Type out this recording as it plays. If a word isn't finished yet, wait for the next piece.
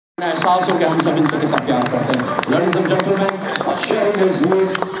एहसास हो कि हम सब इनसे कितना प्यार करते हैं. Ladies and gentlemen, sharing his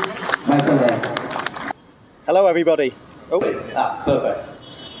views, Michel. Hello everybody. Oh, perfect.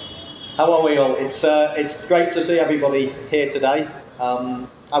 How are we all? It's great to see everybody here today.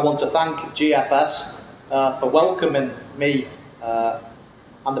 I want to thank GFS for welcoming me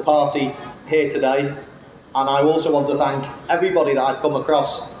and the party here today, and I also want to thank everybody that I've come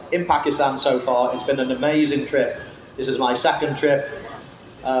across in Pakistan so far. It's been an amazing trip. This is my second trip,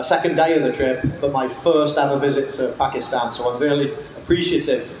 second day of the trip, but my first ever visit to Pakistan, so I'm really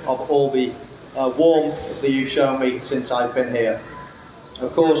appreciative of all the warmth that you've shown me since I've been here.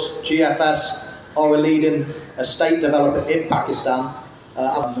 Of course, GFS are a leading estate developer in Pakistan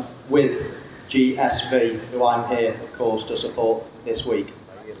with GSV, who I'm here, of course, to support this week.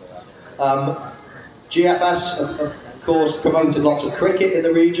 GFS, of course, promoted lots of cricket in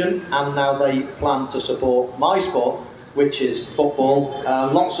the region, and now they plan to support my sport, which is football.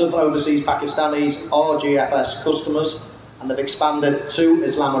 Lots of overseas Pakistanis are GFS customers, and they've expanded to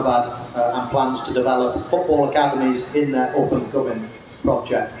Islamabad and plans to develop football academies in their up-and-coming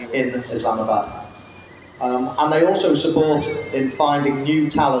project in Islamabad. And they also support in finding new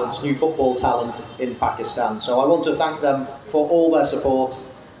talent, new football talent in Pakistan. So I want to thank them for all their support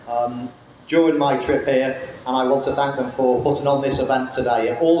during my trip here, and I want to thank them for putting on this event today.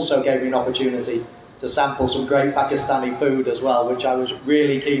 It also gave me an opportunity to sample some great Pakistani food as well, which I was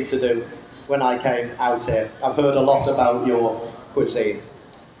really keen to do when I came out here. I've heard a lot about your cuisine.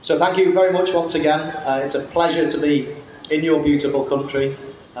 So thank you very much once again. It's a pleasure to be in your beautiful country.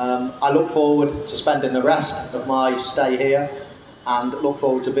 I look forward to spending the rest of my stay here and look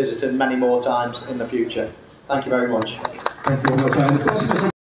forward to visiting many more times in the future. Thank you very much. Thank you very much.